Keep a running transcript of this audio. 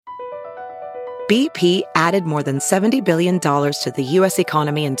BP added more than $70 billion to the U.S.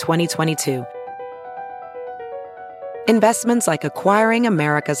 economy in 2022. Investments like acquiring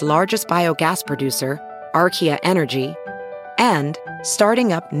America's largest biogas producer, Archaea Energy, and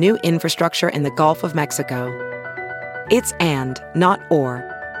starting up new infrastructure in the Gulf of Mexico. It's and, not or.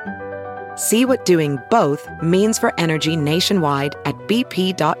 See what doing both means for energy nationwide at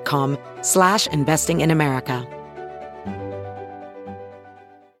bp.com/investing in America.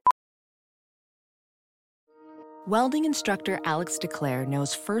 Welding instructor Alex DeClaire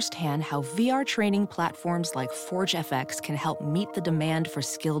knows firsthand how VR training platforms like ForgeFX can help meet the demand for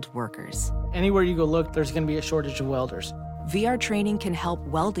skilled workers. Anywhere you go look, there's going to be a shortage of welders. VR training can help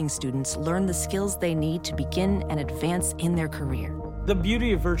welding students learn the skills they need to begin and advance in their career. The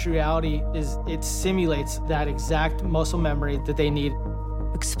beauty of virtual reality is it simulates that exact muscle memory that they need.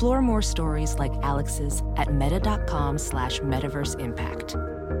 Explore more stories like Alex's at meta.com/metaverseimpact.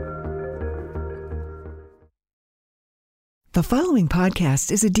 The following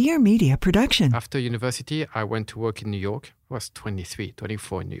podcast is a Dear Media production. After university, I went to work in New York. I was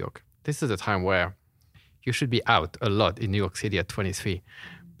 24 in New York. This is a time where you should be out a lot in New York City at 23.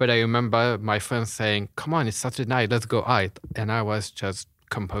 But I remember my friends saying, come on, it's Saturday night, let's go out. And I was just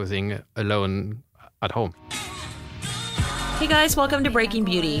composing alone at home. Hey guys, welcome to Breaking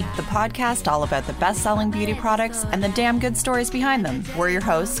Beauty. The podcast all about the best-selling beauty products and the damn good stories behind them. We're your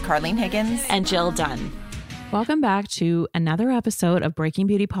hosts, Carlene Higgins And Jill Dunn. Welcome back to another episode of Breaking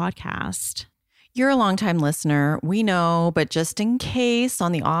Beauty Podcast. You're a longtime listener, we know, but just in case,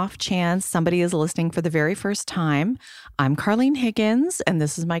 on the off chance somebody is listening for the very first time, I'm Carlene Higgins, and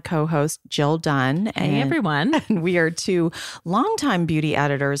this is my co-host, Jill Dunn. Hey, everyone. And we are two longtime beauty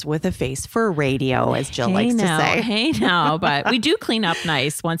editors with a face for radio, as Jill likes to say. Hey now, but we do clean up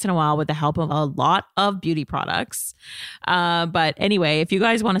nice once in a while with the help of a lot of beauty products. But anyway, if you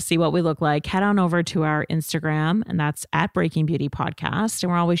guys want to see what we look like, head on over to our Instagram, and that's at Breaking Beauty Podcast.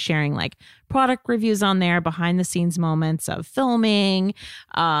 And we're always sharing like product reviews on there, behind the scenes moments of filming.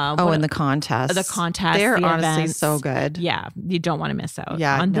 And the contest. The contest. They're honestly events. so good. Yeah. You don't want to miss out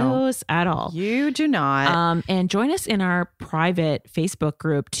on those at all. You do not. And join us in our private Facebook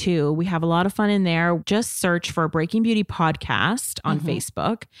group too. We have a lot of fun in there. Just search for Breaking Beauty Podcast on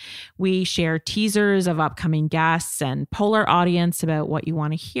Facebook. We share teasers of upcoming guests and poll our audience about what you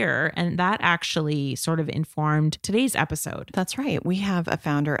want to hear. And that actually sort of informed today's episode. That's right. We have a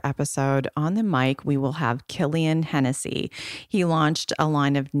founder episode. On the mic, we will have Kilian Hennessy. He launched a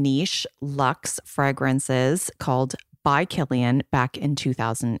line of niche luxe fragrances called by Kilian back in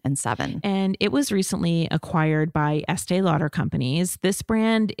 2007. And it was recently acquired by Estee Lauder companies. This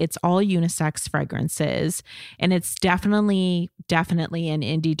brand, it's all unisex fragrances, and it's definitely an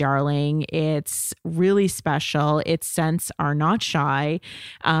indie darling. It's really special. Its scents are not shy,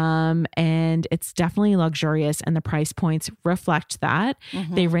 and it's definitely luxurious, and the price points reflect that.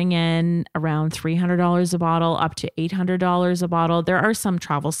 They ring in around $300 a bottle up to $800 a bottle. There are some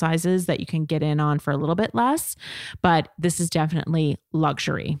travel sizes that you can get in on for a little bit less, but this is definitely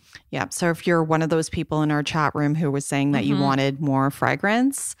luxury. Yeah. So if you're one of those people in our chat room who was saying that you wanted more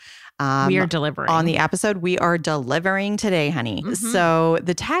fragrance, we are delivering. On the episode, we are delivering today, honey. So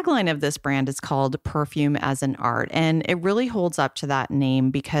the tagline of this brand is called Perfume as an Art. And it really holds up to that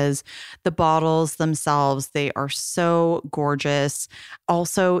name because the bottles themselves, they are so gorgeous.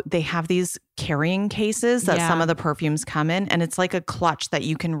 Also, they have these carrying cases that some of the perfumes come in, and it's like a clutch that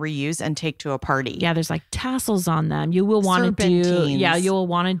you can reuse and take to a party. Yeah, there's like tassels on them. You will want to you'll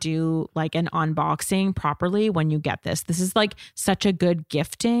want to do like an unboxing properly when you get this. This is like such a good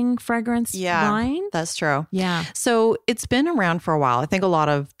gifting fragrance line. That's true. Yeah. So it's been around for a while. I think a lot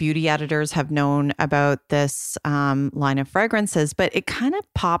of beauty editors have known about this line of fragrances, but it kind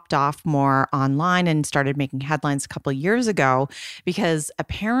of popped off more online and started making headlines a couple of years ago because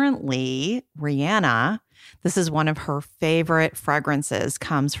apparently Rihanna, this is one of her favorite fragrances,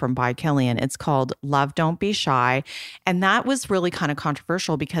 comes from by Kilian. It's called Love Don't Be Shy. And that was really kind of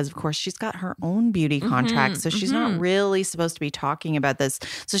controversial because, of course, she's got her own beauty contract. So she's not really supposed to be talking about this.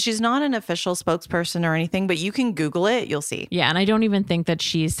 So she's not an official spokesperson or anything, but you can Google it. You'll see. Yeah. And I don't even think that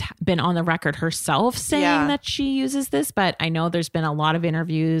she's been on the record herself saying that she uses this, but I know there's been a lot of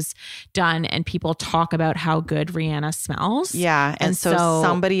interviews done and people talk about how good Rihanna smells. Yeah. And so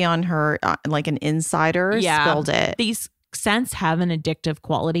somebody on her, like an insider, spilled it. These scents have an addictive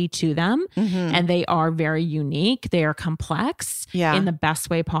quality to them and they are very unique. They are complex in the best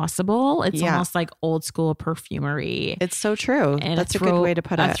way possible. It's almost like old school perfumery. It's so true. And that's a good way to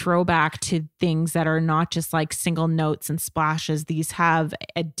put it. A throwback to things that are not just like single notes and splashes. These have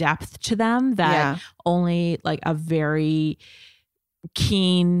a depth to them that only like a very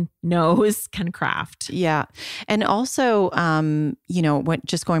keen nose can craft. Yeah. And also,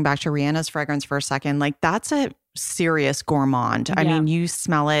 just going back to Rihanna's fragrance for a second, like that's a serious gourmand. I mean, you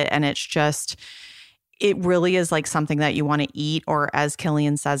smell it and it's just, it really is like something that you want to eat, or as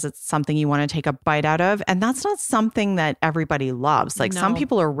Kilian says, it's something you want to take a bite out of. And that's not something that everybody loves. Like some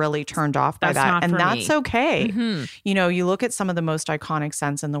people are really turned off by that. And that's okay. Mm-hmm. You look at some of the most iconic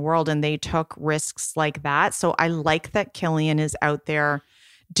scents in the world and they took risks like that. So I like that Kilian is out there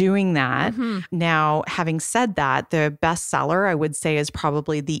doing that. Mm-hmm. Now, having said that, the best seller, I would say, is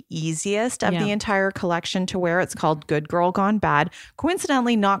probably the easiest of the entire collection to wear. It's called Good Girl Gone Bad.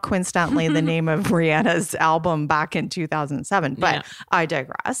 Not coincidentally, the name of Rihanna's album back in 2007. But I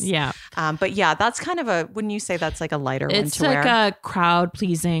digress. Yeah. But yeah, that's kind of wouldn't you say that's like a lighter one to wear? It's like a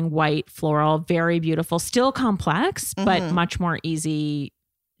crowd-pleasing white floral, very beautiful, still complex, but much more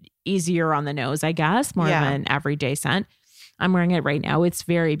easier on the nose, I guess, more of an everyday scent. I'm wearing it right now. It's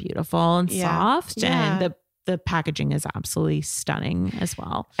very beautiful and soft, and the packaging is absolutely stunning as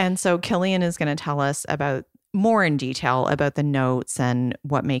well. And so Kilian is going to tell us about more in detail about the notes and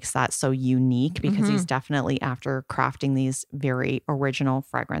what makes that so unique, because he's definitely after crafting these very original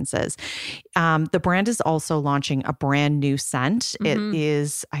fragrances. The brand is also launching a brand new scent. It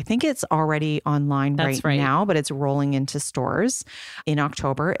is, I think it's already online right now, but it's rolling into stores in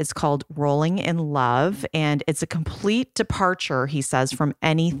October. It's called Rolling in Love, and it's a complete departure, he says, from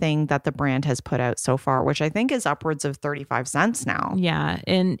anything that the brand has put out so far, which I think is upwards of 35 cents now. Yeah,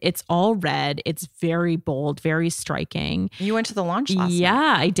 and it's all red. It's very bold, very striking. You went to the launch last night.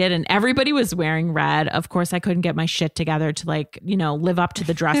 Yeah, I did. And everybody was wearing red. Of course, I couldn't get my shit together to live up to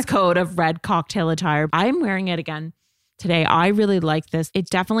the dress code of red cocktail attire. I'm wearing it again today. I really like this.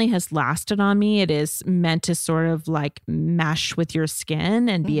 It definitely has lasted on me. It is meant to sort of like mesh with your skin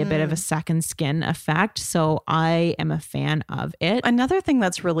and be a bit of a second skin effect. So I am a fan of it. Another thing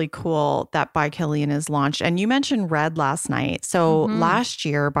that's really cool that By Kilian is launched, and you mentioned red last night. So last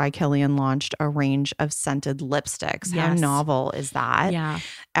year, By Kilian launched a range of scented lipsticks. Yes. How novel is that? Yeah.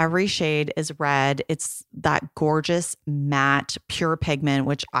 Every shade is red. It's that gorgeous matte pure pigment,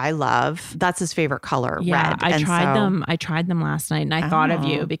 which I love. That's his favorite color, red. I tried them last night and I thought of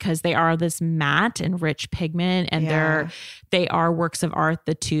you, because they are this matte and rich pigment, and they are works of art,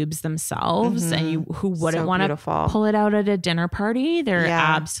 the tubes themselves. And who wouldn't want to pull it out at a dinner party? They're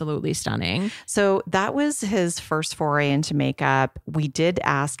absolutely stunning. So that was his first foray into makeup. We did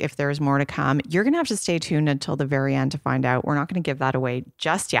ask if there's more to come. You're going to have to stay tuned until the very end to find out. We're not going to give that away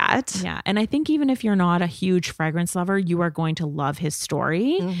just yet. Yeah. And I think even if you're not a huge fragrance lover, you are going to love his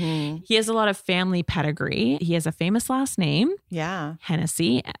story. He has a lot of family pedigree. He has a famous last name. Yeah.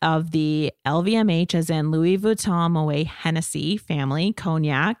 Hennessy, of the LVMH, as in Louis Vuitton Moet Hennessy family,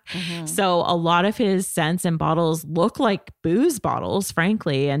 cognac. So a lot of his scents and bottles look like booze bottles,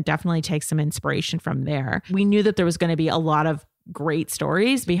 frankly, and definitely take some inspiration from there. We knew that there was going to be a lot of great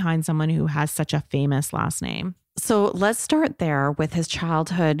stories behind someone who has such a famous last name. So let's start there with his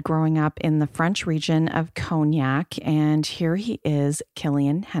childhood growing up in the French region of Cognac. And here he is,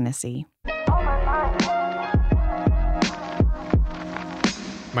 Kilian Hennessy.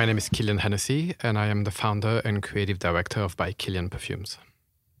 My name is Kilian Hennessy, and I am the founder and creative director of By Kilian Perfumes.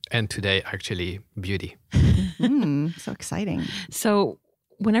 And today, actually, beauty. So exciting. So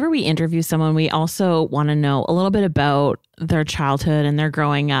whenever we interview someone, we also want to know a little bit about their childhood and their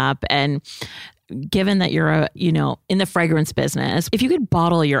growing up. And given that you're in the fragrance business, if you could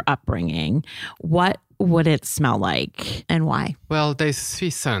bottle your upbringing, what would it smell like and why? Well, there's 3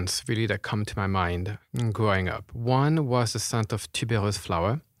 scents really that come to my mind growing up. One was the scent of tuberose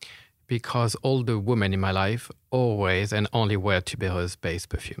flower, because all the women in my life always and only wear tuberose-based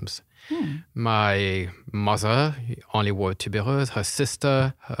perfumes. My mother only wore tuberose, her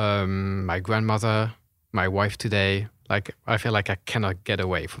sister, my grandmother, my wife today. Like, I feel like I cannot get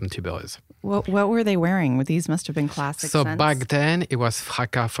away from tuberose. What were they wearing? These must have been classic So scents. back then, it was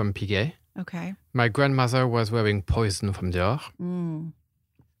Fracas from Piguet. Okay. My grandmother was wearing Poison from Dior.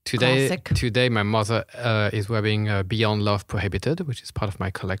 Today, my mother is wearing Beyond Love Prohibited, which is part of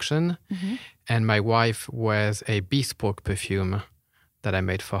my collection. And my wife wears a bespoke perfume that I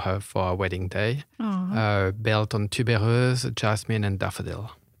made for her for our wedding day, built on tuberose, jasmine, and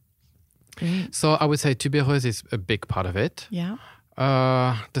daffodil. So I would say tuberose is a big part of it. Yeah.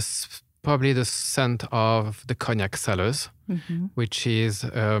 Probably the scent of the cognac cellars, which is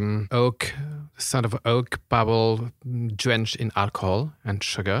oak, scent of oak barrel drenched in alcohol and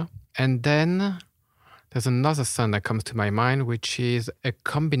sugar. And then there's another scent that comes to my mind, which is a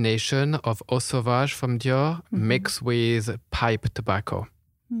combination of Eau Sauvage from Dior mixed with pipe tobacco.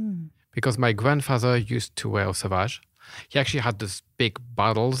 Because my grandfather used to wear Eau Sauvage. He actually had those big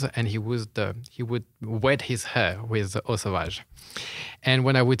bottles, and he would wet his hair with eau sauvage. And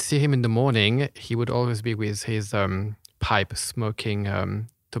when I would see him in the morning, he would always be with his pipe, smoking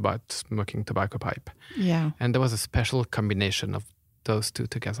tobacco pipe. Yeah. And there was a special combination of those two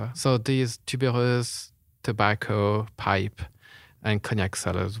together. So these tuberose, tobacco, pipe, and cognac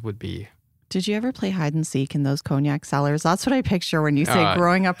cellars would be. Did you ever play hide and seek in those cognac cellars? That's what I picture when you say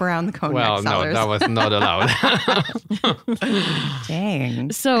growing up around the cognac cellars. No, that was not allowed.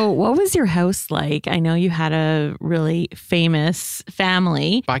 Dang. So what was your house like? I know you had a really famous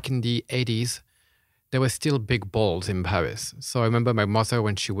family. Back in the 80s, there were still big balls in Paris. So I remember my mother,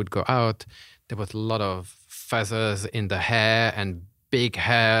 when she would go out, there was a lot of feathers in the hair and big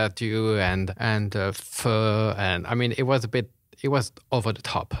hairdo and fur. And I mean, it was over the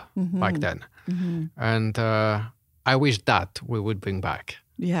top back then. Mm-hmm. And I wish that we would bring back.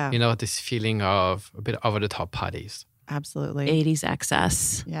 Yeah. You know, this feeling of a bit over the top parties. Absolutely. 80s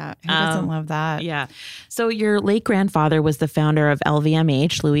excess. Yeah. Who doesn't love that? Yeah. So your late grandfather was the founder of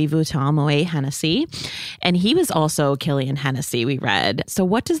LVMH, Louis Vuitton Moet Hennessy. And he was also Kilian Hennessy, we read. So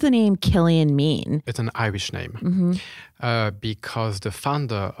what does the name Kilian mean? It's an Irish name. Because the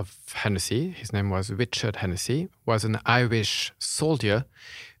founder of Hennessy, his name was Richard Hennessy, was an Irish soldier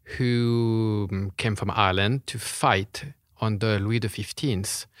who came from Ireland to fight under Louis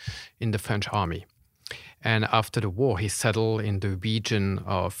XV in the French army. And after the war, he settled in the region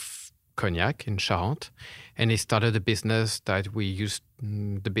of Cognac in Charente, and he started a business that we used,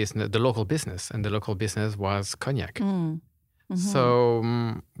 the local business, and the local business was cognac. Mm-hmm.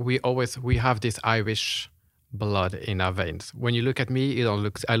 So we have this Irish blood in our veins. When you look at me, I don't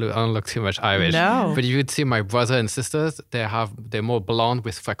look too much Irish. No. But if you'd see my brother and sisters, they're more blonde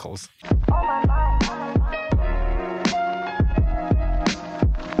with freckles.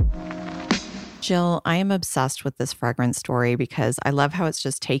 Jill, I am obsessed with this fragrance story because I love how it's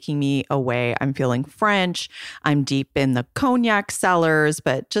just taking me away. I'm feeling French. I'm deep in the cognac cellars.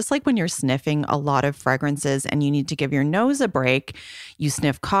 But just like when you're sniffing a lot of fragrances and you need to give your nose a break, you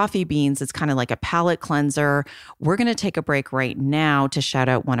sniff coffee beans. It's kind of like a palate cleanser. We're going to take a break right now to shout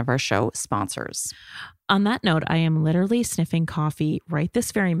out one of our show sponsors. On that note, I am literally sniffing coffee right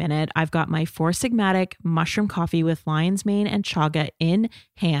this very minute. I've got my Four Sigmatic mushroom coffee with lion's mane and chaga in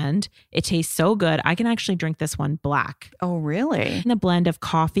hand. It tastes so good. I can actually drink this one black. Oh, really? And the blend of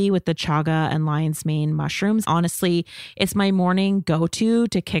coffee with the chaga and lion's mane mushrooms. Honestly, it's my morning go-to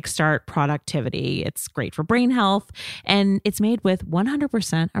to kickstart productivity. It's great for brain health, and it's made with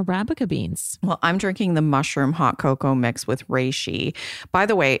 100% Arabica beans. Well, I'm drinking the mushroom hot cocoa mix with reishi. By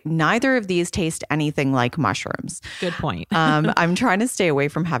the way, neither of these taste anything like mushrooms. Good point. I'm trying to stay away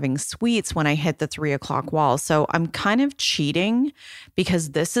from having sweets when I hit the 3 o'clock wall. So I'm kind of cheating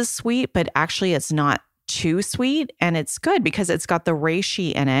because this is sweet, but actually it's not too sweet. And it's good because it's got the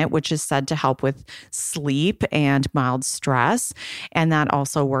reishi in it, which is said to help with sleep and mild stress. And that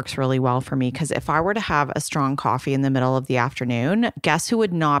also works really well for me because if I were to have a strong coffee in the middle of the afternoon, guess who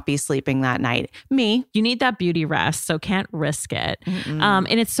would not be sleeping that night? Me. You need that beauty rest, so can't risk it. And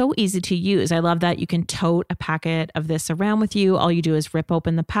it's so easy to use. I love that you can tote a packet of this around with you. All you do is rip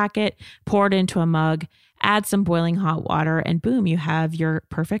open the packet, pour it into a mug, add some boiling hot water, and boom, you have your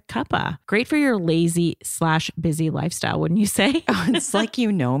perfect cuppa. Great for your lazy/busy lifestyle, wouldn't you say? Oh, it's like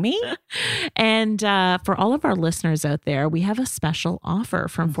you know me. And for all of our listeners out there, we have a special offer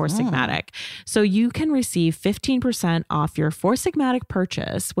from Four Sigmatic. So you can receive 15% off your Four Sigmatic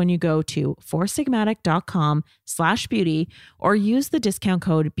purchase when you go to foursigmatic.com/beauty or use the discount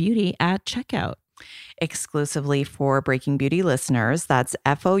code BEAUTY at checkout. Exclusively for Breaking Beauty listeners, that's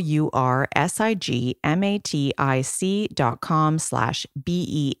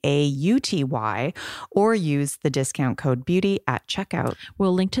foursigmatic.com/BEAUTY or use the discount code BEAUTY at checkout.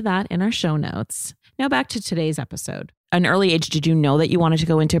 We'll link to that in our show notes. Now back to today's episode. At an early age, did you know that you wanted to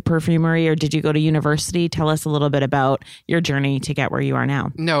go into perfumery or did you go to university? Tell us a little bit about your journey to get where you are now.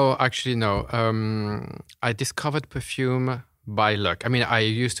 No, actually, no. I discovered perfume by luck. I mean, I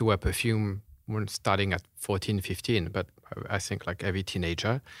used to wear perfume when starting at 14, 15, but I think like every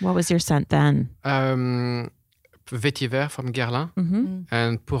teenager. What was your scent then? Vetiver from Guerlain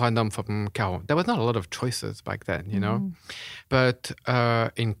and Pour un Homme from Caron. There was not a lot of choices back then, you know. But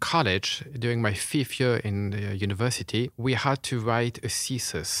in college, during my 5th year in the university, we had to write a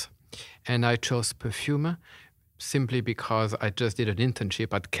thesis. And I chose perfume simply because I just did an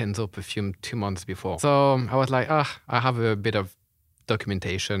internship at Kenzo Perfume 2 months before. So I was like, I have a bit of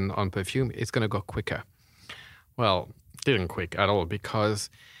documentation on perfume. It's going to go quicker. Well, it didn't quick at all because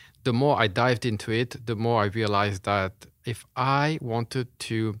the more I dived into it, the more I realized that if I wanted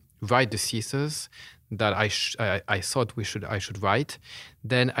to write the thesis, that I thought I should write.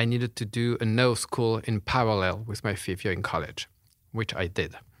 Then I needed to do a nose school in parallel with my 5th year in college, which I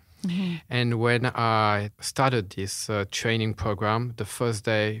did. Mm-hmm. And when I started this training program, the first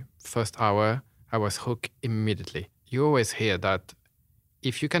day, first hour, I was hooked immediately. You always hear that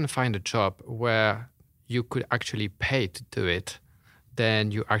if you can find a job where you could actually pay to do it,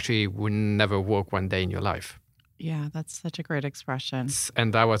 then you actually will never work one day in your life. Yeah, that's such a great expression.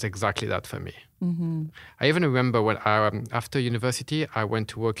 And that was exactly that for me. Mm-hmm. I even remember when after university, I went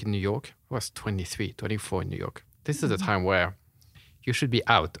to work in New York. I was 23, 24 in New York. This is a time where you should be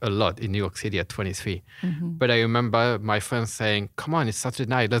out a lot in New York City at 23. Mm-hmm. But I remember my friends saying, come on, it's Saturday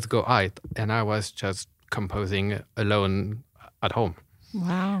night, let's go out. And I was just composing alone at home.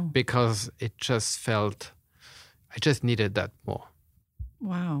 Wow. Because it just felt, I just needed that more.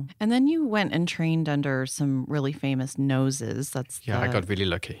 Wow. And then you went and trained under some really famous noses. I got really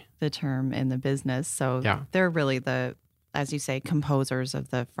lucky. The term in the business. So they're really the, as you say, composers of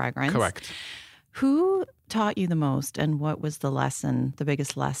the fragrance. Correct. Who taught you the most, and what was the lesson, the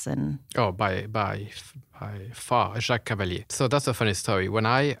biggest lesson? Oh, by far, Jacques Cavalier. So that's a funny story. When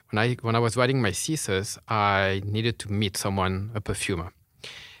I was writing my thesis, I needed to meet someone, a perfumer.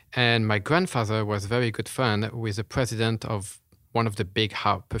 And my grandfather was very good friend with the president of one of the big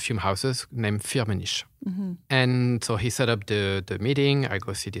perfume houses named Firmenich. Mm-hmm. And so he set up the meeting. I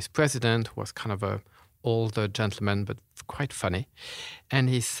go see this president, who was kind of a older gentleman, but quite funny. And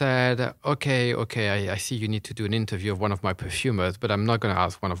he said, okay, I see you need to do an interview of one of my perfumers, but I'm not going to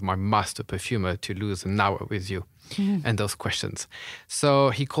ask one of my master perfumer to lose an hour with you and those questions. So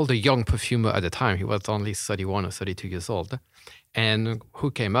he called a young perfumer at the time. He was only 31 or 32 years old. And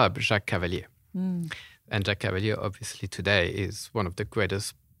who came up? Jacques Cavalier. Mm. And Jacques Cavalier, obviously, today is one of the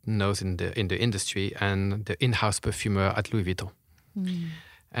greatest nose in the industry and the in-house perfumer at Louis Vuitton. Mm.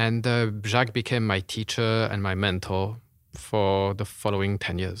 And Jacques became my teacher and my mentor for the following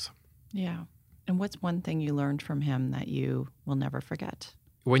 10 years. Yeah. And what's one thing you learned from him that you will never forget?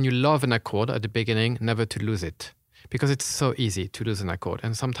 When you love an accord at the beginning, never to lose it. Because it's so easy to lose an accord.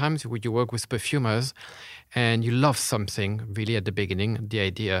 And sometimes when you work with perfumers and you love something really at the beginning, the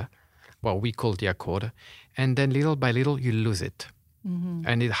idea, what we call the accord, and then little by little you lose it. Mm-hmm.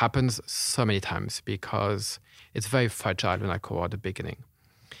 And it happens so many times because it's very fragile, an accord at the beginning.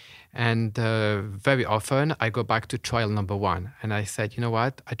 And very often I go back to trial number 1 and I said, you know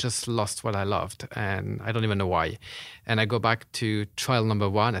what, I just lost what I loved and I don't even know why. And I go back to trial number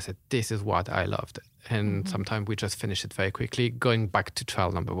 1, I said, this is what I loved. And sometimes we just finish it very quickly, going back to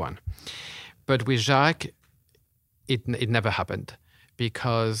trial number 1. But with Jacques, it never happened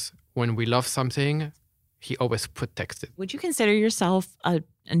because when we love something, he always protects it. Would you consider yourself a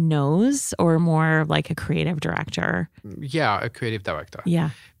nose or more like a creative director? Yeah, a creative director.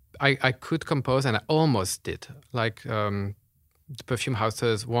 Yeah. I could compose, and I almost did. Like the perfume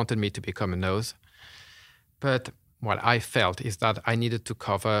houses wanted me to become a nose. But what I felt is that I needed to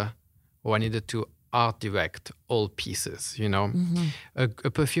cover, or I needed to art direct all pieces, you know. Mm-hmm. A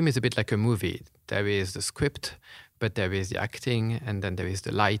perfume is a bit like a movie. There is the script, but there is the acting, and then there is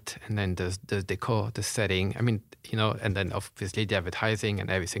the light, and then there's the decor, the setting. I mean, you know, and then obviously the advertising and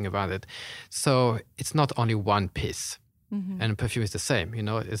everything around it. So it's not only one piece. Mm-hmm. And perfume is the same, you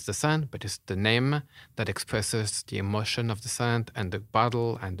know, it's the scent, but it's the name that expresses the emotion of the scent and the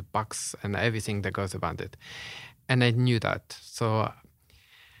bottle and the box and everything that goes around it. And I knew that. So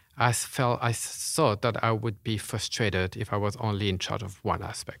I thought that I would be frustrated if I was only in charge of one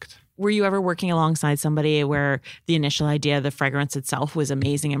aspect. Were you ever working alongside somebody where the initial idea of the fragrance itself was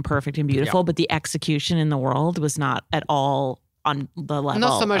amazing and perfect and beautiful, but the execution in the world was not at all on the level?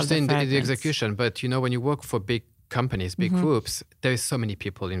 Not so much of the execution, but, you know, when you work for big companies, big groups, there is so many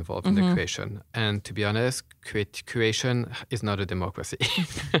people involved in the creation. And to be honest, creation is not a democracy.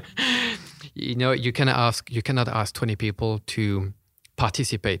 You know, you cannot ask 20 people to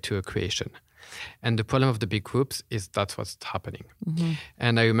participate to a creation. And the problem of the big groups is that's what's happening. Mm-hmm.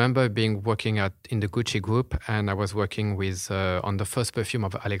 And I remember working in the Gucci group, and I was working with on the first perfume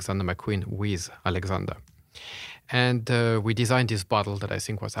of Alexander McQueen with Alexander. And we designed this bottle that I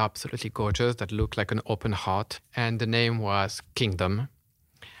think was absolutely gorgeous, that looked like an open heart. And the name was Kingdom,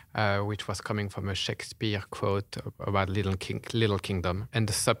 which was coming from a Shakespeare quote about Little Kingdom. And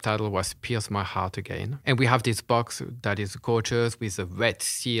the subtitle was Pierce My Heart Again. And we have this box that is gorgeous with a red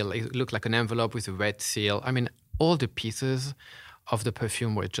seal. It looked like an envelope with a red seal. I mean, all the pieces of the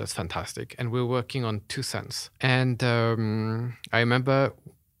perfume were just fantastic. And we were working on 2 scents. And I remember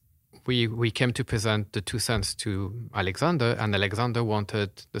we came to present the 2 scents to Alexander, and Alexander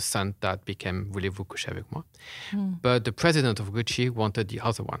wanted the scent that became Voulez-vous coucher avec moi? But the president of Gucci wanted the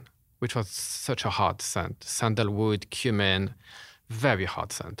other one, which was such a hard scent. Sandalwood, cumin, very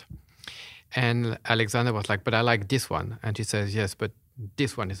hard scent. And Alexander was like, but I like this one. And she says, yes, but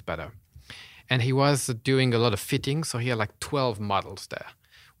this one is better. And he was doing a lot of fitting, so he had like 12 models there.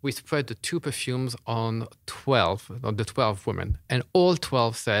 We spread the 2 perfumes on the 12 women. And all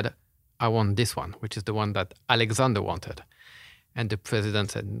 12 said, I want this one, which is the one that Alexander wanted. And the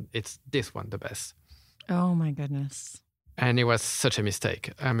president said, it's this one, the best. Oh my goodness. And it was such a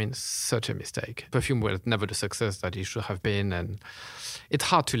mistake. I mean, such a mistake. Perfume was never the success that it should have been. And it's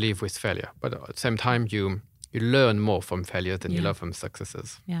hard to live with failure. But at the same time, you learn more from failures than you learn from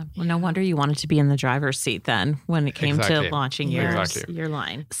successes. Yeah. Well, no wonder you wanted to be in the driver's seat then when it came to launching your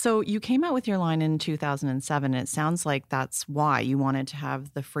line. So you came out with your line in 2007. And it sounds like that's why you wanted to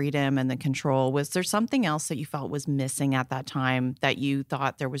have the freedom and the control. Was there something else that you felt was missing at that time that you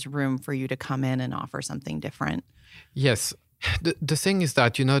thought there was room for you to come in and offer something different? Yes. The thing is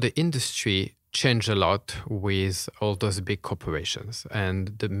that, the industry changed a lot with all those big corporations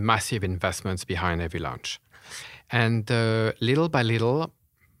and the massive investments behind every launch. And little by little,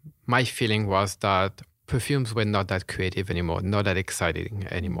 my feeling was that perfumes were not that creative anymore, not that exciting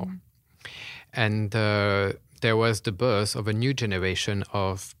anymore. And there was the birth of a new generation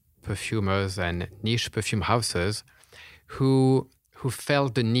of perfumers and niche perfume houses who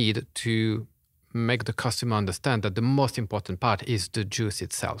felt the need to make the customer understand that the most important part is the juice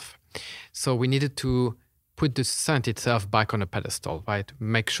itself. So we needed to put the scent itself back on a pedestal, right?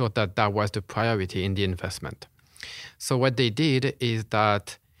 Make sure that that was the priority in the investment. So what they did is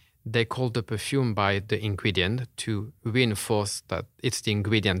that they called the perfume by the ingredient to reinforce that it's the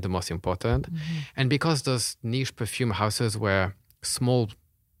ingredient the most important. And because those niche perfume houses were small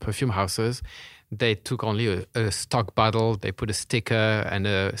perfume houses, they took only a stock bottle, they put a sticker and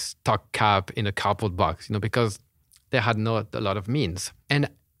a stock cap in a cardboard box, because they had not a lot of means. And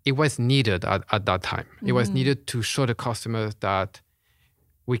it was needed at that time. It was needed to show the customers that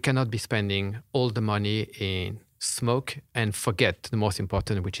we cannot be spending all the money in smoke and forget the most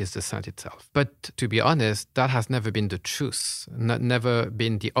important, which is the scent itself. But to be honest, that has never been the truth, never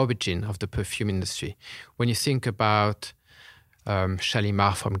been the origin of the perfume industry. When you think about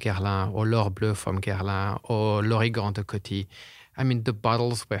Shalimar from Guerlain or L'Or Bleu from Guerlain or l'Origan de Coty, I mean, the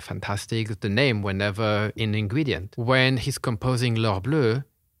bottles were fantastic. The name were never an ingredient. When he's composing L'Or Bleu,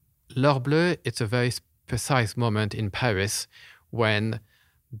 it's a very precise moment in Paris when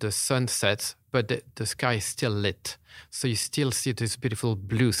the sun sets, but the sky is still lit. So you still see this beautiful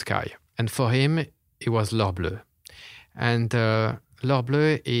blue sky. And for him, it was L'Or Bleu. And L'Or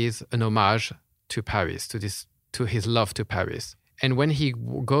Bleu is an homage to Paris, to his love to Paris. And when he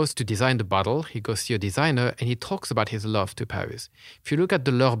goes to design the bottle, he goes to a designer and he talks about his love to Paris. If you look at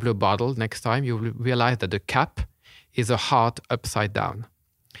the L'Or Bleu bottle next time, you will realize that the cap is a heart upside down.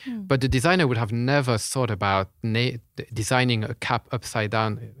 But the designer would have never thought about designing a cap upside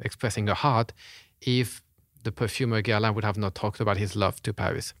down, expressing a heart, if the perfumer Guerlain would have not talked about his love to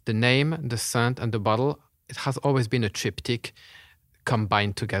Paris. The name, the scent, and the bottle, it has always been a triptych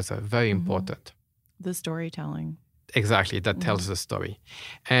combined together. Very important. The storytelling. Exactly, that tells the story.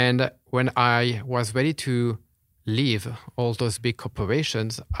 And when I was ready to leave all those big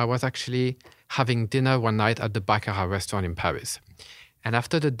corporations, I was actually having dinner one night at the Baccarat restaurant in Paris. And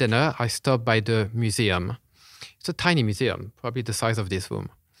after the dinner, I stopped by the museum. It's a tiny museum, probably the size of this room.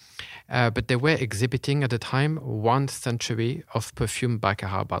 But they were exhibiting at the time 1 century of perfume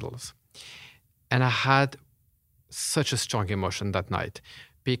Baccarat bottles. And I had such a strong emotion that night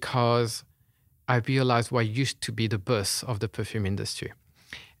because I realized what used to be the birth of the perfume industry.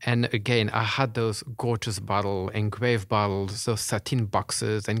 And again, I had those gorgeous bottles, engraved bottles, those satin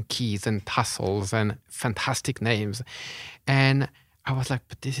boxes and keys and tassels and fantastic names. And I was like,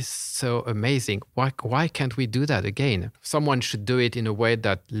 but this is so amazing. Why can't we do that again? Someone should do it in a way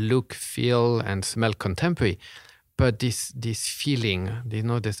that look, feel, and smell contemporary. But this feeling,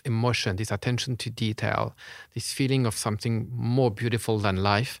 this emotion, this attention to detail, this feeling of something more beautiful than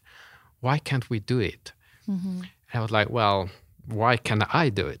life, why can't we do it? And I was like, well, why can't I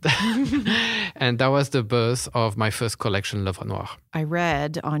do it? And that was the birth of my first collection, L'Œuvre Noire. I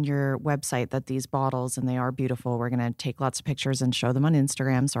read on your website that these bottles, and they are beautiful. We're going to take lots of pictures and show them on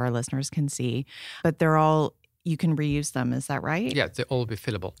Instagram so our listeners can see. But they're all, you can reuse them. Is that right? Yeah, they'll all be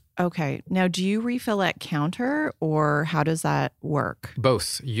fillable. Okay. Now, do you refill at counter or how does that work?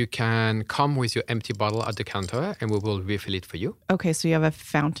 Both. You can come with your empty bottle at the counter and we will refill it for you. Okay. So you have a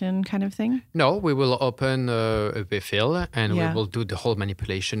fountain kind of thing? No, we will open a refill and we will do the whole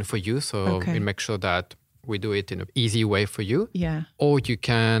manipulation for you. So we make sure that We do it in an easy way for you. Yeah. Or you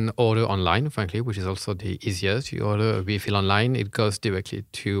can order online, frankly, which is also the easiest. You order a refill online, it goes directly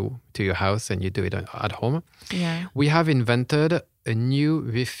to your house and you do it at home. Yeah. We have invented a new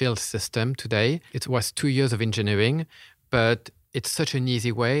refill system today. It was 2 years of engineering, but it's such an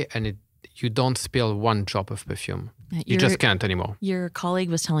easy way and you don't spill one drop of perfume. You just can't anymore. Your colleague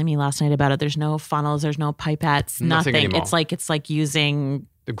was telling me last night about it. There's no funnels, there's no pipettes, Nothing nothing. anymore. It's like using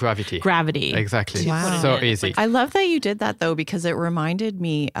The gravity. to Exactly. put it So in. easy. I love that you did that though, because it reminded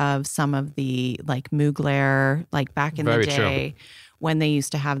me of some of the like Mugler, like back in Very the true. day when they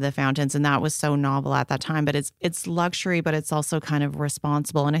used to have the fountains, and that was so novel at that time. But it's luxury, but it's also kind of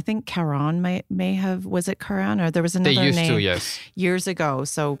responsible. And I think Caron may have, was it Caron, or there was another They used name to, yes. years ago.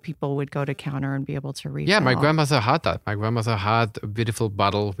 So people would go to counter and be able to refill. Yeah, my grandmother had that. My grandmother had a beautiful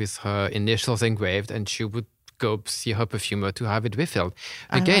bottle with her initials engraved, and she would go see her perfumer to have it refilled.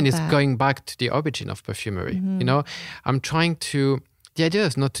 Again, it's going back to the origin of perfumery. You know, the idea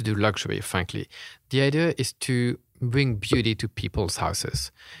is not to do luxury, frankly. The idea is to bring beauty to people's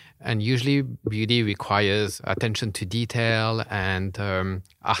houses. And usually beauty requires attention to detail and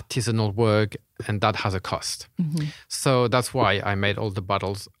artisanal work, and that has a cost. So that's why I made all my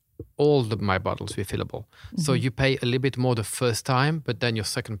bottles refillable. So you pay a little bit more the first time, but then your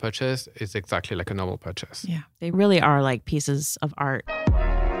second purchase is exactly like a normal purchase. Yeah. They really are like pieces of art.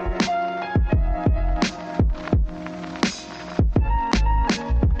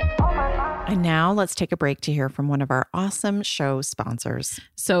 And now let's take a break to hear from one of our awesome show sponsors.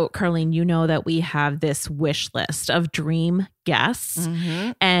 So, Carlene, you know that we have this wish list of dream guests.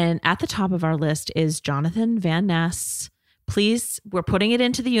 And at the top of our list is Jonathan Van Ness. Please, we're putting it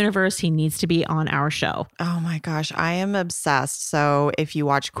into the universe. He needs to be on our show. Oh my gosh, I am obsessed. So if you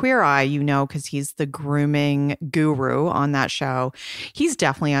watch Queer Eye, you know, because he's the grooming guru on that show. He's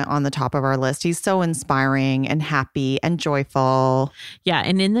definitely on the top of our list. He's so inspiring and happy and joyful. Yeah.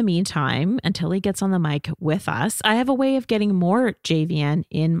 And in the meantime, until he gets on the mic with us, I have a way of getting more JVN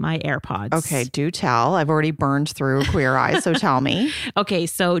in my AirPods. Okay, do tell. I've already burned through Queer Eye, so tell me. Okay,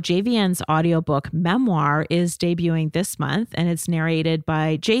 so JVN's audiobook Memoir is debuting this month, and it's narrated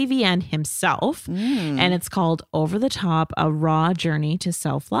by JVN himself. And it's called Over the Top, A Raw Journey to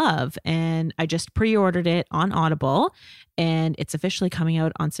Self-Love. And I just pre-ordered it on Audible, and it's officially coming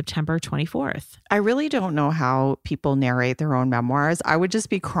out on September 24th. I really don't know how people narrate their own memoirs. I would just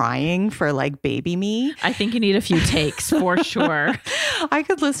be crying for like baby me. I think you need a few takes for sure. I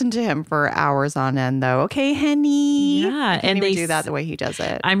could listen to him for hours on end though. Okay, Henny. Yeah. I can't even do that the way he does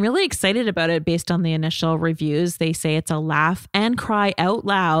it. I'm really excited about it based on the initial reviews. They say it's a laugh and cry out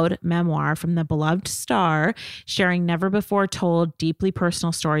loud memoir from the beloved star, sharing never before told, deeply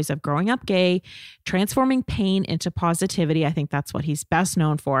personal stories of growing up gay, transforming pain into positivity. I think that's what he's best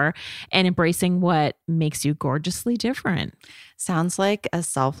known for, and embracing what makes you gorgeously different. Sounds like a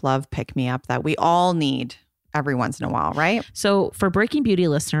self-love pick-me-up that we all need every once in a while, right? So for Breaking Beauty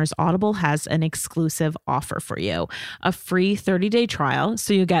listeners, Audible has an exclusive offer for you, a free 30-day trial.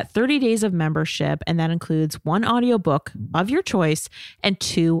 So you get 30 days of membership, and that includes 1 audiobook of your choice and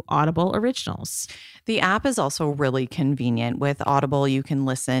 2 Audible originals. The app is also really convenient. With Audible, you can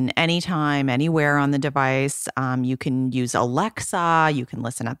listen anytime, anywhere on the device. You can use Alexa. You can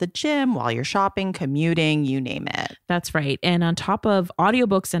listen at the gym, while you're shopping, commuting, you name it. That's right. And on top of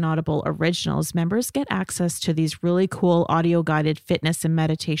audiobooks and Audible originals, members get access to these really cool audio-guided fitness and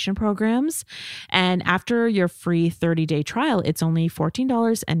meditation programs. And after your free 30-day trial, it's only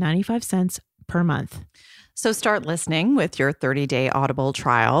 $14.95 per month. So start listening with your 30-day Audible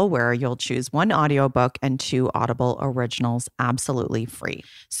trial, where you'll choose 1 audiobook and 2 Audible originals absolutely free.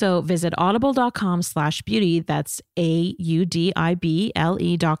 So visit audible.com/beauty. That's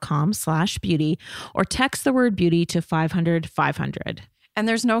AUDIBLE.com/beauty, or text the word beauty to 500-500. And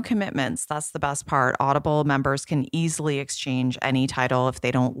there's no commitments. That's the best part. Audible members can easily exchange any title if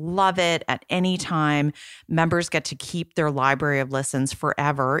they don't love it at any time. Members get to keep their library of listens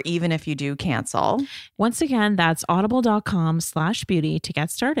forever, even if you do cancel. Once again, that's audible.com/beauty to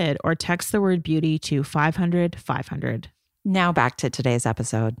get started, or text the word beauty to 500-500. Now back to today's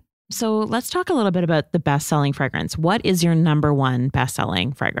episode. So let's talk a little bit about the best-selling fragrance. What is your number 1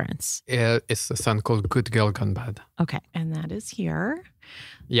 best-selling fragrance? It's a scent called Good Girl Gone Bad. Okay. And that is here.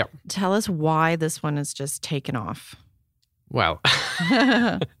 Yeah. Tell us why this one is just taken off. Well,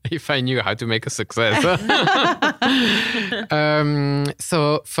 if I knew how to make a success.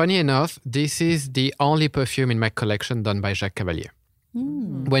 So funny enough, this is the only perfume in my collection done by Jacques Cavalier.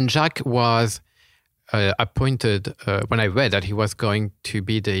 When Jacques was appointed, when I read that he was going to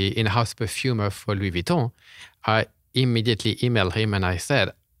be the in-house perfumer for Louis Vuitton, I immediately emailed him and I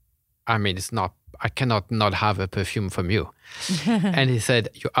said, I mean, it's not I cannot not have a perfume from you. And he said,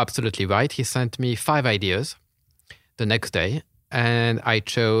 you're absolutely right. He sent me 5 ideas the next day. And I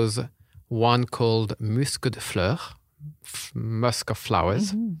chose one called Musc de Fleur, musk of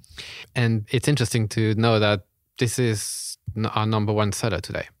flowers. And it's interesting to know that this is our number 1 seller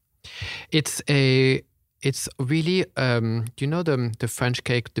today. It's really, you know the French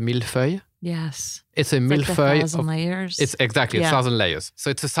cake, the millefeuille? Yes. It's a Like millefeuille. 1,000 layers. It's exactly 1,000 layers.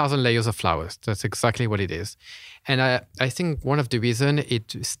 So it's 1,000 layers of flowers. That's exactly what it is. And I think one of the reasons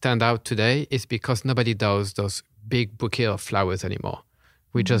it stand out today is because nobody does those big bouquet of flowers anymore.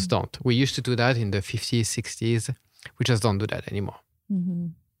 We just don't. We used to do that in the 50s, 60s. We just don't do that anymore.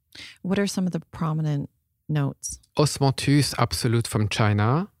 What are some of the prominent notes? Osmanthus absolute from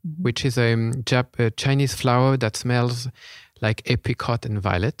China, which is a Chinese flower that smells like apricot and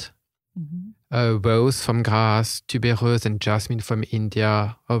violet. Rose from Grasse, tuberose and jasmine from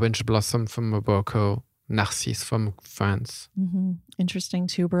India, orange blossom from Morocco, narcisse from France. Interesting,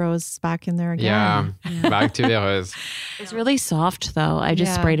 tuberose back in there again. Yeah, back tuberose. It's really soft though. I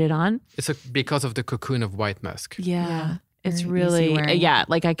just sprayed it on. It's because of the cocoon of white musk. Yeah. It's Very really, easy wearing.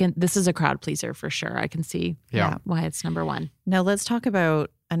 like this is a crowd pleaser for sure. I can see why it's number 1. Now let's talk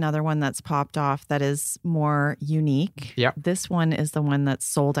about another one that's popped off that is more unique. Yeah. This one is the one that's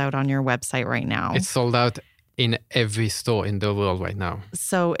sold out on your website right now. It's sold out in every store in the world right now.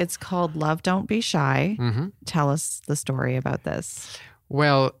 So it's called Love Don't Be Shy. Tell us the story about this.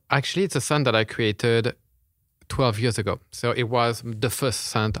 Well, actually, it's a scent that I created 12 years ago. So it was the first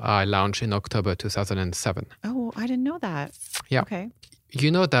scent I launched in October 2007. Oh, I didn't know that. Yeah. Okay.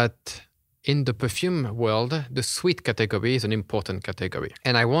 You know that in the perfume world, the sweet category is an important category.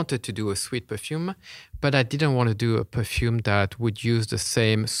 And I wanted to do a sweet perfume, but I didn't want to do a perfume that would use the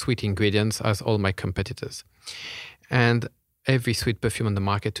same sweet ingredients as all my competitors. And every sweet perfume on the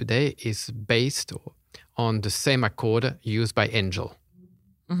market today is based on the same accord used by Angel.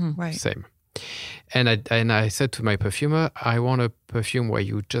 Right. Same. And I said to my perfumer, I want a perfume where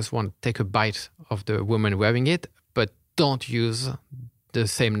you just want to take a bite of the woman wearing it, but don't use the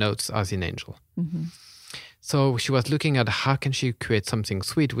same notes as in Angel. So she was looking at how can she create something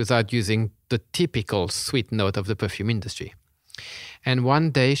sweet without using the typical sweet note of the perfume industry. And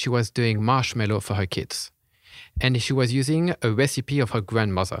one day she was doing marshmallow for her kids. And she was using a recipe of her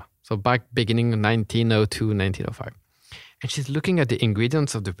grandmother. So back beginning 1902, 1905. And she's looking at the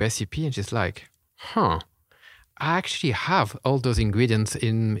ingredients of the recipe and she's like, I actually have all those ingredients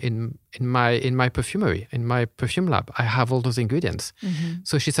in my perfumery, in my perfume lab. I have all those ingredients.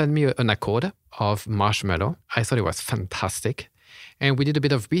 So she sent me an accord of marshmallow. I thought it was fantastic. And we did a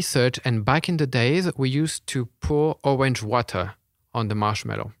bit of research. And back in the days, we used to pour orange water on the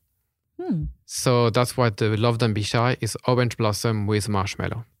marshmallow. So that's what the Love Don't Be Shy is, orange blossom with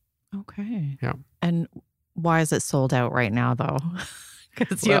marshmallow. Okay. Yeah. And why is it sold out right now, though?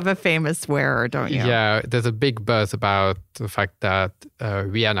 Because you have a famous wearer, don't you? Yeah, there's a big buzz about the fact that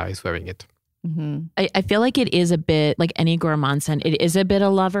Rihanna is wearing it. I feel like it is a bit like any gourmand scent. It is a bit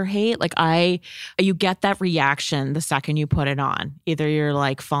of love or hate. Like you get that reaction the second you put it on. Either you're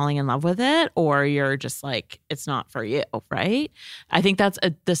like falling in love with it or you're just like, it's not for you, right? I think that's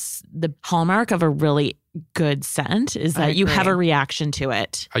the hallmark of a really good scent is that you have a reaction to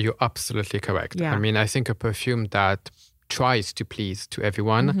it. Are you absolutely correct? Yeah. I mean, I think a perfume that tries to please to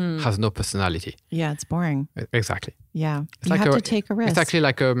everyone has no personality. Yeah, it's boring. Exactly. Yeah. It's you like have to take a risk. It's actually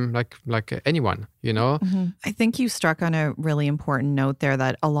like anyone, you know? I think you struck on a really important note there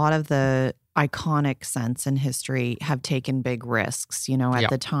that a lot of the iconic scents in history have taken big risks, you know, at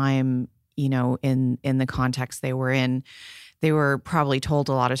the time, you know, in the context they were in. They were probably told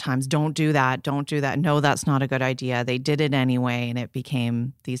a lot of times, don't do that. No, that's not a good idea. They did it anyway, and it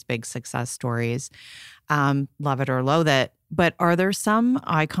became these big success stories. Love it or loathe it. But are there some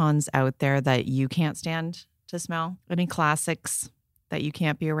icons out there that you can't stand to smell? Any classics that you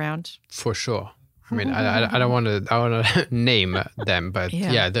can't be around? For sure. I mean, I don't want to name them, but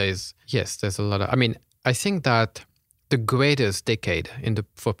there's a lot of, I mean, I think that the greatest decade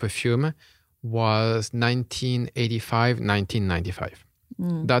for perfume was 1985, 1995.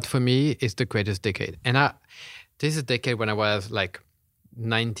 That for me is the greatest decade. And this is a decade when I was like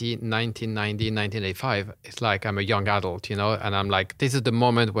 1990, 1985. It's like I'm a young adult, you know, and I'm like, this is the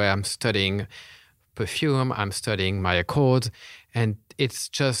moment where I'm studying perfume, I'm studying my accords, and it's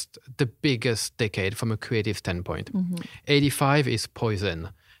just the biggest decade from a creative standpoint. 85 is Poison.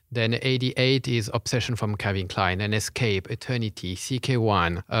 Then 88 is Obsession from Calvin Klein, and Escape, Eternity,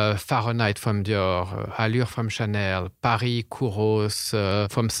 CK1, Fahrenheit from Dior, Allure from Chanel, Paris,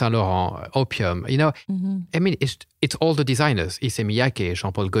 Kouros from Saint Laurent, Opium. You know, I mean, it's all the designers. Issey Miyake,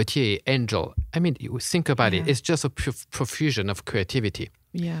 Jean-Paul Gaultier, Angel. I mean, you think about it. It's just a profusion of creativity.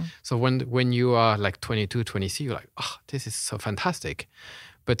 Yeah. So when you are like 22, 23, you're like, oh, this is so fantastic.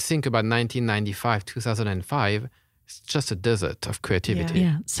 But think about 1995, 2005, it's just a desert of creativity.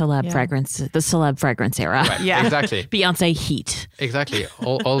 Yeah, fragrance, the celeb fragrance era. Right. Yeah, exactly. Beyonce heat. Exactly,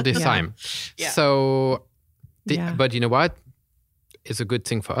 all this time. Yeah. So, but you know what? It's a good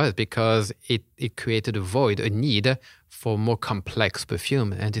thing for us because it created a void, a need for more complex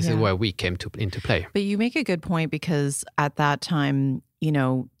perfume. And this is where we came into play. But you make a good point because at that time, you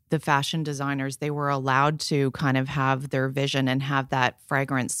know, the fashion designers, they were allowed to kind of have their vision and have that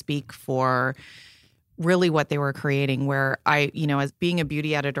fragrance speak for really what they were creating, where I, you know, as being a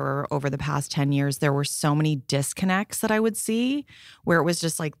beauty editor over the past 10 years, there were so many disconnects that I would see where it was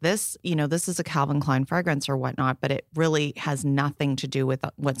just like this, you know, this is a Calvin Klein fragrance or whatnot, but it really has nothing to do with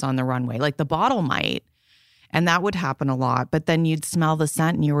what's on the runway. Like the bottle might, and that would happen a lot, but then you'd smell the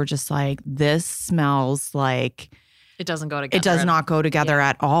scent and you were just like, this smells like... It doesn't go together. It does not go together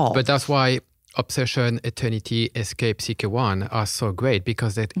at all. But that's why Obsession, Eternity, Escape, CK1 are so great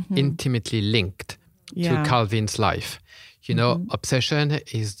because they're intimately linked to Calvin's life. You know, Obsession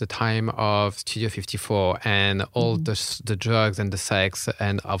is the time of Studio 54 and all the drugs and the sex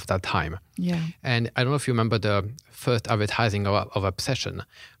and of that time. Yeah. And I don't know if you remember the first advertising of Obsession,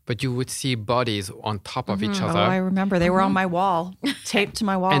 but you would see bodies on top of each other. Oh, I remember. They were on my wall, taped to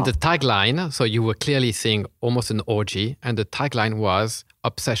my wall. And the tagline, so you were clearly seeing almost an orgy, and the tagline was,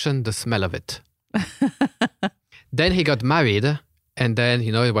 Obsession, the smell of it. Then he got married, and then,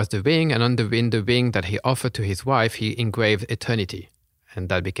 you know, it was the ring, and in the ring that he offered to his wife, he engraved Eternity, and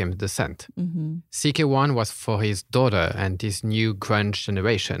that became the scent. CK1 was for his daughter and this new grunge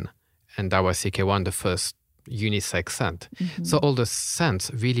generation, and that was CK1, the first unisex scent. So all the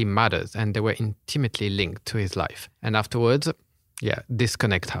scents really mattered, and they were intimately linked to his life. And afterwards,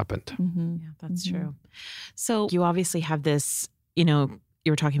 disconnect happened. Yeah, that's true. So you obviously have this, you know,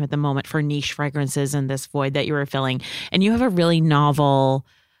 you were talking about the moment for niche fragrances and this void that you were filling. And you have a really novel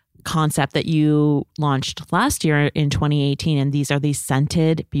concept that you launched last year in 2018. And these are these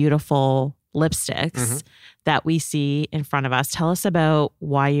scented, beautiful lipsticks that we see in front of us. Tell us about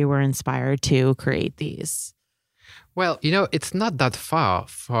why you were inspired to create these. Well, you know, it's not that far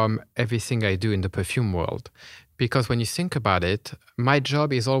from everything I do in the perfume world. Because when you think about it, my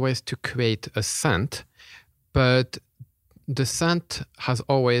job is always to create a scent, but the scent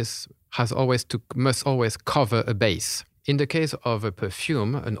must always cover a base. In the case of a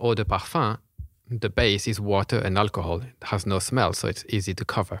perfume, an eau de parfum, the base is water and alcohol. It has no smell, so it's easy to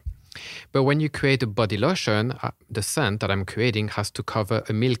cover. But when you create a body lotion, the scent that I'm creating has to cover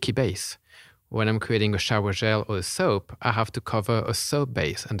a milky base. When I'm creating a shower gel or a soap, I have to cover a soap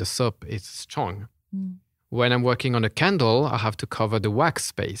base, and the soap is strong. When I'm working on a candle, I have to cover the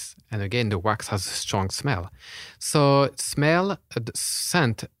wax base. And again, the wax has a strong smell. So smell,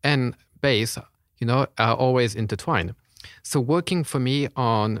 scent, and base, you know, are always intertwined. So working for me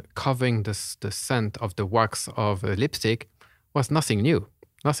on covering the scent of the wax of a lipstick was nothing new.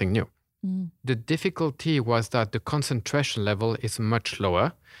 The difficulty was that the concentration level is much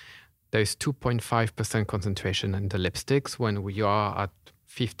lower. There is 2.5% concentration in the lipsticks when we are at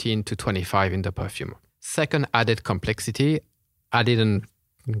 15 to 25 in the perfume. Second added complexity, I didn't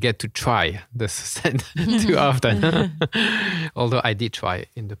get to try this scent too often. Although I did try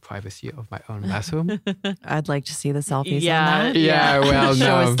in the privacy of my own bathroom. I'd like to see the selfies on that. Yeah, well,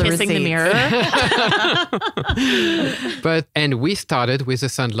 Show us the kissing the mirror. And we started with the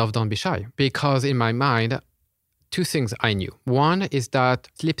scent Love Don't Be Shy, because in my mind, two things I knew. One is that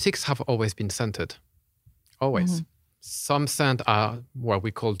lipsticks have always been scented. Always. Some scent are what we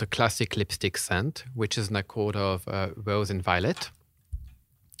call the classic lipstick scent, which is an accord of rose and violet,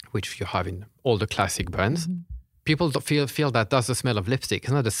 which you have in all the classic brands. People don't feel that that's the smell of lipstick.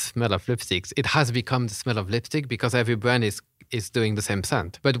 It's not the smell of lipsticks. It has become the smell of lipstick because every brand is doing the same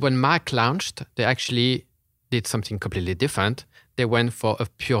scent. But when MAC launched, they actually did something completely different. They went for a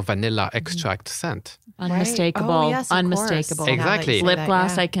pure vanilla extract scent. Unmistakable. Right. Oh, yes, unmistakable. Exactly. Lip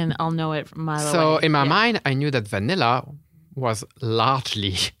gloss, I'll know it from a mile away. So in my mind, I knew that vanilla was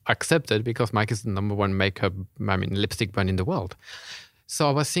largely accepted because MAC is the number one lipstick brand in the world. So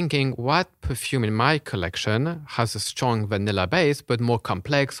I was thinking, what perfume in my collection has a strong vanilla base, but more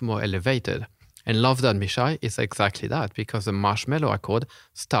complex, more elevated? And Love Don't Be Shy is exactly that, because the marshmallow accord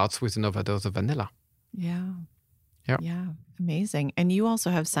starts with an overdose of vanilla. Yeah. Yeah. Amazing. And you also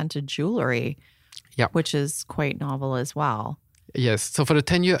have scented jewelry, which is quite novel as well. Yes. So for the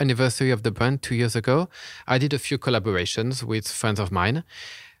 10-year anniversary of the brand 2 years ago, I did a few collaborations with friends of mine.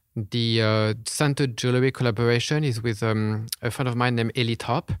 The scented jewelry collaboration is with a friend of mine named Eli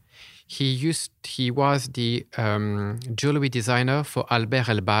Top. He was the jewelry designer for Albert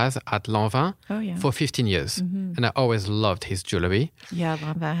Elbaz at Lanvin for 15 years. And I always loved his jewelry. Yeah,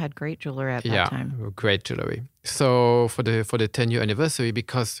 Lanvin had great jewelry at that time. Yeah, great jewelry. So for the 10-year anniversary,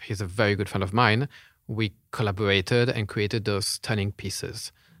 because he's a very good friend of mine, we collaborated and created those stunning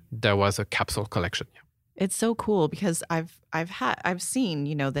pieces. There was a capsule collection. It's so cool because I've seen,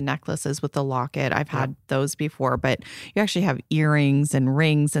 the necklaces with the locket. I've had those before, but you actually have earrings and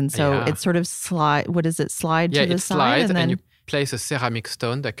rings. And so it's sort of slide to the side? Yeah, it slides and you place a ceramic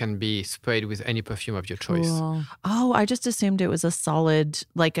stone that can be sprayed with any perfume of your choice. Cool. Oh, I just assumed it was a solid,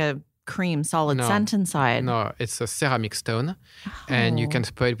 like a cream solid scent inside. No, it's a ceramic stone and you can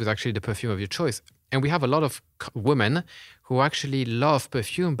spray it with actually the perfume of your choice. And we have a lot of women who actually love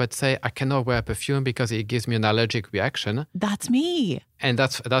perfume, but say, I cannot wear perfume because it gives me an allergic reaction. That's me. And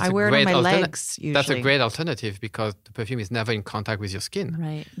that's I a wear great it on my legs, usually. That's a great alternative because the perfume is never in contact with your skin.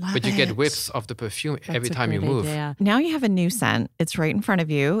 Right. But you get whiffs of the perfume every time you move. Idea. Now you have a new scent. It's right in front of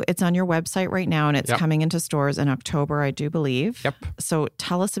you. It's on your website right now, and it's coming into stores in October, I do believe. Yep. So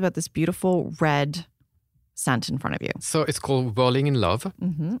tell us about this beautiful red scent in front of you. So it's called Rolling in Love.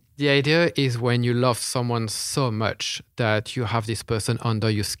 Mm-hmm. The idea is when you love someone so much that you have this person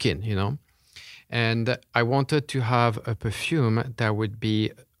under your skin, And I wanted to have a perfume that would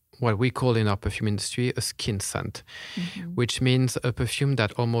be what we call in our perfume industry a skin scent, which means a perfume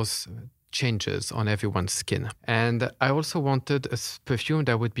that almost changes on everyone's skin. And I also wanted a perfume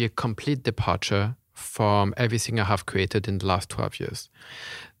that would be a complete departure from everything I have created in the last 12 years.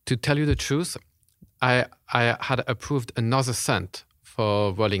 To tell you the truth, I had approved another scent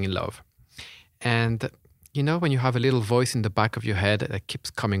for Rolling in Love. And, when you have a little voice in the back of your head that keeps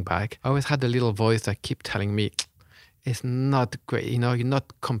coming back, I always had a little voice that kept telling me, it's not great. You're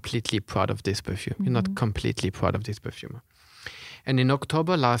not completely proud of this perfume. You're not completely proud of this perfume. And in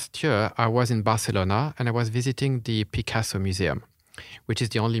October last year, I was in Barcelona and I was visiting the Picasso Museum, which is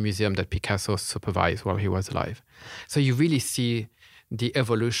the only museum that Picasso supervised while he was alive. So you really see the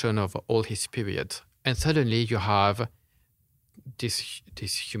evolution of all his periods. And suddenly you have this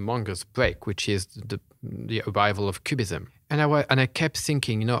humongous break, which is the arrival of Cubism. And I kept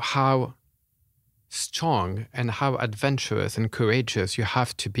thinking, how strong and how adventurous and courageous you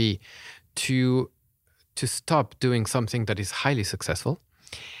have to be to stop doing something that is highly successful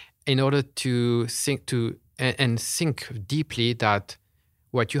in order to think deeply that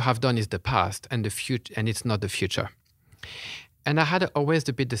what you have done is the past and the future, and it's not the future. And I had always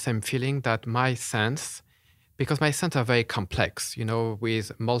a bit the same feeling that my scents, because my scents are very complex,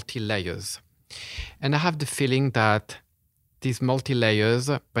 with multi-layers. And I have the feeling that these multi-layers,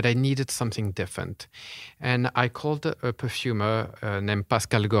 but I needed something different. And I called a perfumer named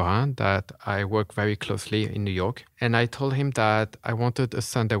Pascal Gorin that I work very closely in New York. And I told him that I wanted a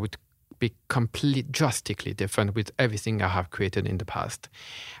scent that would be drastically different with everything I have created in the past.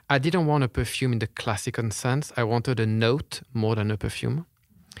 I didn't want a perfume in the classical sense. I wanted a note more than a perfume.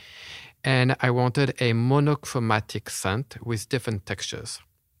 And I wanted a monochromatic scent with different textures.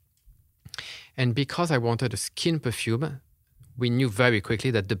 And because I wanted a skin perfume, we knew very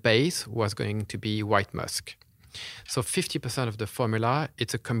quickly that the base was going to be white musk. So 50% of the formula,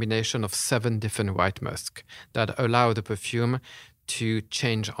 it's a combination of 7 different white musk that allow the perfume to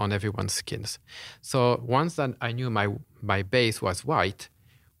change on everyone's skins. So once that I knew my base was white,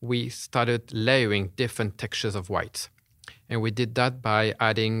 we started layering different textures of whites. And we did that by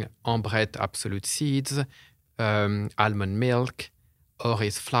adding ambrette absolute seeds, almond milk,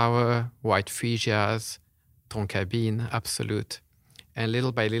 orris flower, white freesias, tonka bean absolute. And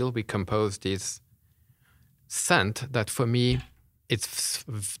little by little, we composed this scent that for me, it's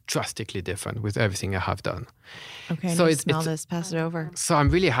drastically different with everything I have done. Okay, so smell this, pass it over. So I'm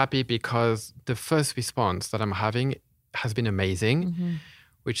really happy because the first response that I'm having has been amazing,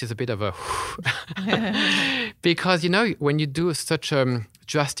 which is a bit of a because, when you do such a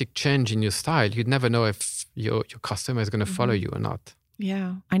drastic change in your style, you'd never know if your customer is going to follow you or not.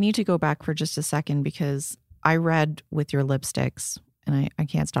 Yeah. I need to go back for just a second because I read with your lipsticks, and I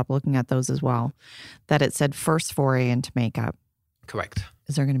can't stop looking at those as well, that it said first foray into makeup. Correct.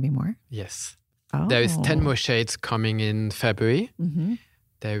 Is there going to be more? Yes. Oh. There is 10 more shades coming in February. Mm-hmm.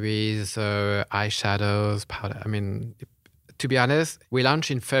 There is eyeshadows, powder. I mean, to be honest, we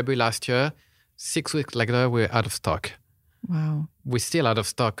launched in February last year. 6 weeks later, we're out of stock. Wow. We're still out of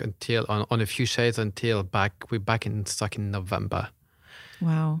stock until on a few shades until we're back in stock in November.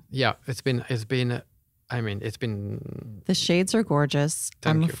 Wow. Yeah, it's been. The shades are gorgeous.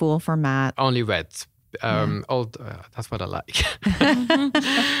 I'm a fool for matte. Only reds. That's what I like.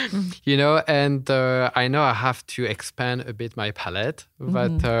 And I know I have to expand a bit my palette,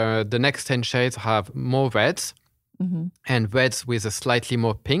 but the next 10 shades have more reds and reds with a slightly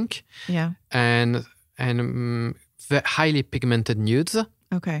more pink. Yeah. And highly pigmented nudes.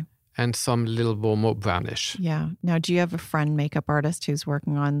 Okay. And some little more brownish. Yeah. Now, do you have a friend makeup artist who's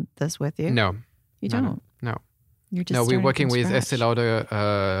working on this with you? No. You don't? No. You're just we're working with scratch. Estee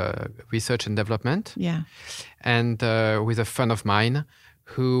Lauder Research and Development. Yeah. And with a friend of mine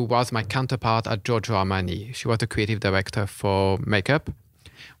who was my counterpart at Giorgio Armani. She was the creative director for makeup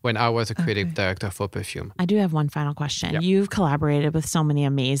when I was a creative director for perfume. I do have one final question. Yeah. You've collaborated with so many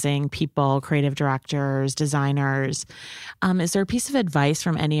amazing people, creative directors, designers. Is there a piece of advice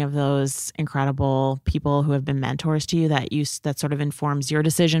from any of those incredible people who have been mentors to you that sort of informs your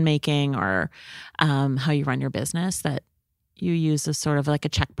decision making or how you run your business that you use as sort of like a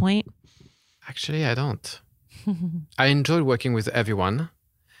checkpoint? Actually, I don't. I enjoy working with everyone,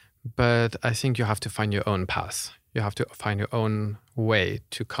 but I think you have to find your own path. You have to find your own way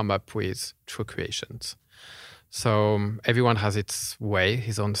to come up with true creations. So everyone has its way,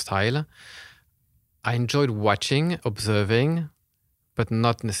 his own style. I enjoyed watching, observing, but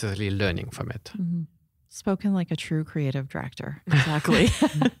not necessarily learning from it. Mm-hmm. Spoken like a true creative director. Exactly.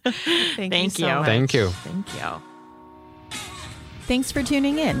 Thank you so much. Thank you. Thank you. Thanks for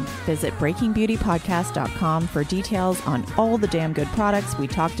tuning in. Visit breakingbeautypodcast.com for details on all the damn good products we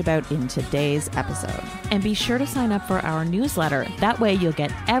talked about in today's episode. And be sure to sign up for our newsletter. That way you'll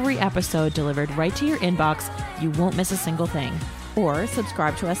get every episode delivered right to your inbox. You won't miss a single thing. Or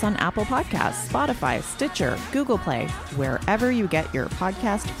subscribe to us on Apple Podcasts, Spotify, Stitcher, Google Play, wherever you get your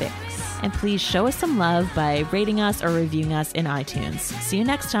podcast fix. And please show us some love by rating us or reviewing us in iTunes. See you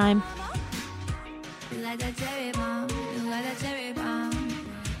next time. You like that cherry bomb, you like that cherry bomb.